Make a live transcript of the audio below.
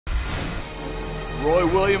Roy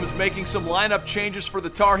Williams making some lineup changes for the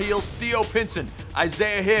Tar Heels. Theo Pinson,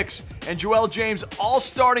 Isaiah Hicks, and Joel James all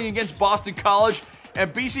starting against Boston College,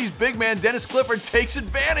 and BC's big man Dennis Clifford takes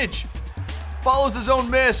advantage. Follows his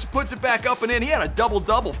own miss, puts it back up and in. He had a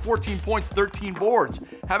double-double, 14 points, 13 boards.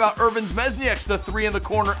 How about Irvin Mesniak's the three in the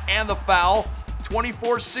corner and the foul?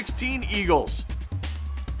 24-16 Eagles.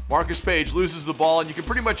 Marcus Page loses the ball, and you can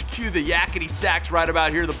pretty much cue the yakety sacks right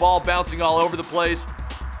about here. The ball bouncing all over the place.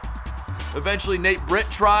 Eventually, Nate Britt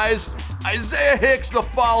tries. Isaiah Hicks the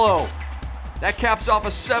follow. That caps off a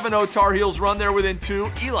 7-0 Tar Heels run there within two.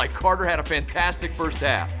 Eli Carter had a fantastic first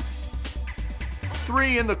half.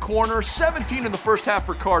 3 in the corner, 17 in the first half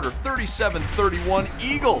for Carter, 37-31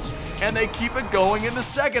 Eagles, and they keep it going in the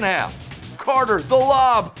second half. Carter, the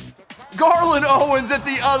lob. Garland Owens at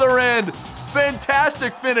the other end.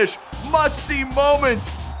 Fantastic finish, must-see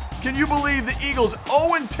moment. Can you believe the Eagles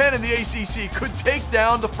 0-10 in the ACC could take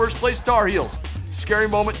down the first-place Tar Heels? Scary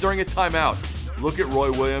moment during a timeout. Look at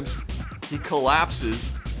Roy Williams. He collapses,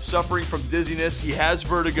 suffering from dizziness. He has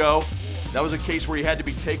vertigo. That was a case where he had to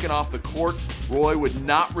be taken off the court. Roy would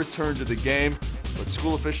not return to the game, but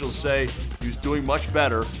school officials say he was doing much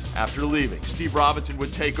better after leaving. Steve Robinson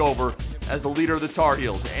would take over as the leader of the Tar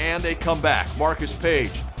Heels, and they come back. Marcus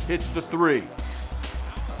Page hits the three.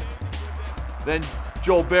 Then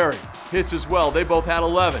Joel Berry hits as well. They both had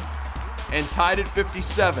 11. And tied at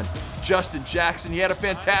 57. Justin Jackson, he had a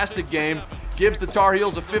fantastic game. Gives the Tar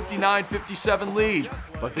Heels a 59-57 lead.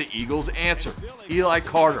 But the Eagles answer. Eli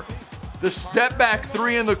Carter. The step back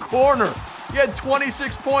three in the corner. He had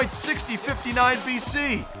 26 points, 60-59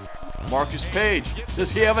 BC. Marcus Page,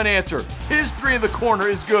 does he have an answer? His three in the corner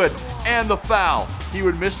is good. And the foul. He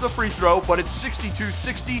would miss the free throw, but it's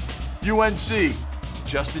 62-60 UNC.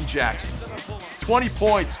 Justin Jackson, 20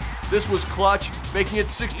 points. This was clutch, making it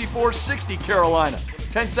 64-60 Carolina.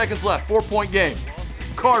 10 seconds left, 4-point game.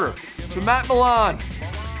 Carter to Matt Milan.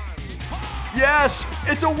 Yes,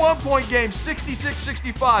 it's a 1-point game,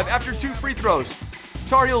 66-65 after 2 free throws.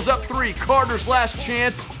 Tar Heels up 3, Carter's last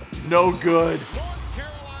chance, no good.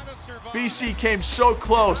 BC came so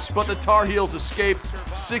close, but the Tar Heels escaped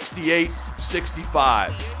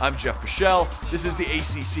 68-65. I'm Jeff Fischel. This is the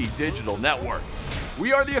ACC Digital Network.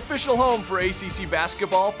 We are the official home for ACC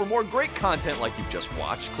basketball. For more great content like you've just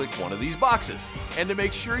watched, click one of these boxes. And to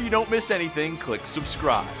make sure you don't miss anything, click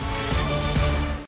subscribe.